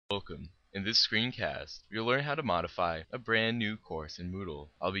Welcome. In this screencast, you'll learn how to modify a brand new course in Moodle.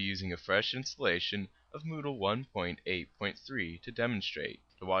 I'll be using a fresh installation of Moodle 1.8.3 to demonstrate.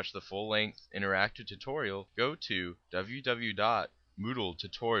 To watch the full-length interactive tutorial, go to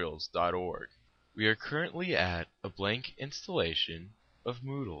www.moodletutorials.org. We are currently at a blank installation of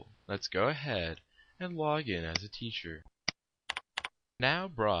Moodle. Let's go ahead and log in as a teacher. Now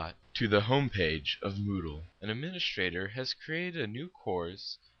brought to the home page of Moodle, an administrator has created a new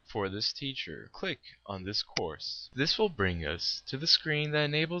course for this teacher. Click on this course. This will bring us to the screen that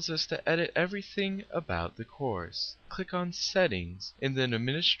enables us to edit everything about the course. Click on Settings in the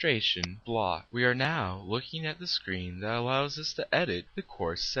Administration block. We are now looking at the screen that allows us to edit the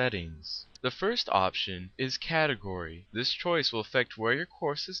course settings. The first option is Category. This choice will affect where your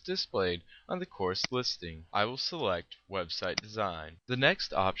course is displayed on the course listing. I will select Website Design. The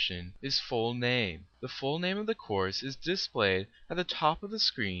next option is Full Name. The full name of the course is displayed at the top of the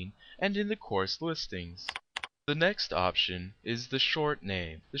screen and in the course listings. The next option is the short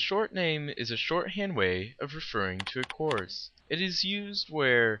name. The short name is a shorthand way of referring to a course. It is used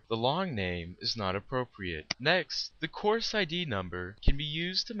where the long name is not appropriate. Next, the course ID number can be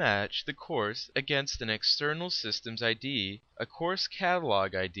used to match the course against an external system's ID, a course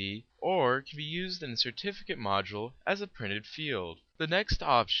catalog ID, or can be used in the certificate module as a printed field. The next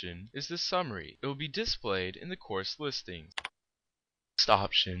option is the summary. It will be displayed in the course listing. Next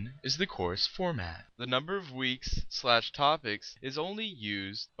option is the course format. The number of weeks/topics is only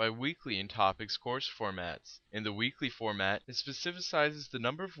used by weekly and topics course formats. In the weekly format, it specifies the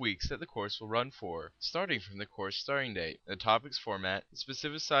number of weeks that the course will run for, starting from the course starting date. In the topics format, it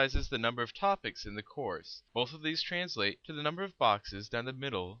specifies the number of topics in the course. Both of these translate to the number of boxes down the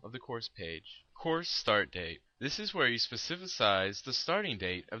middle of the course page. Course start date. This is where you specify the starting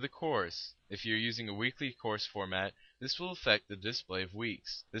date of the course. If you're using a weekly course format, this will affect the display of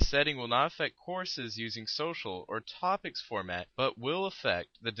weeks. This setting will not affect courses using social or topics format, but will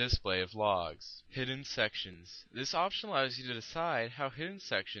affect the display of logs. Hidden sections. This option allows you to decide how hidden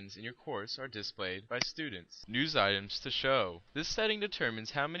sections in your course are displayed by students. News items to show. This setting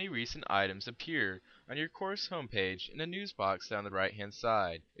determines how many recent items appear on your course homepage in a news box down the right hand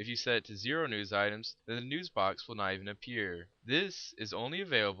side. If you set it to 0 news items, then the news box will not even appear. This is only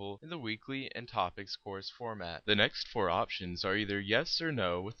available in the weekly and topics course format. The next 4 options are either yes or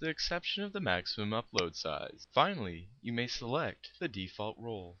no, with the exception of the maximum upload size. Finally, you may select the default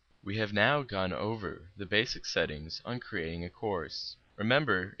role. We have now gone over the basic settings on creating a course.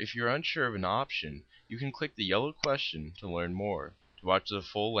 Remember, if you're unsure of an option, you can click the yellow question to learn more. To watch the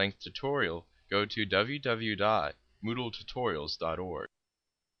full-length tutorial, go to www.moodletutorials.org.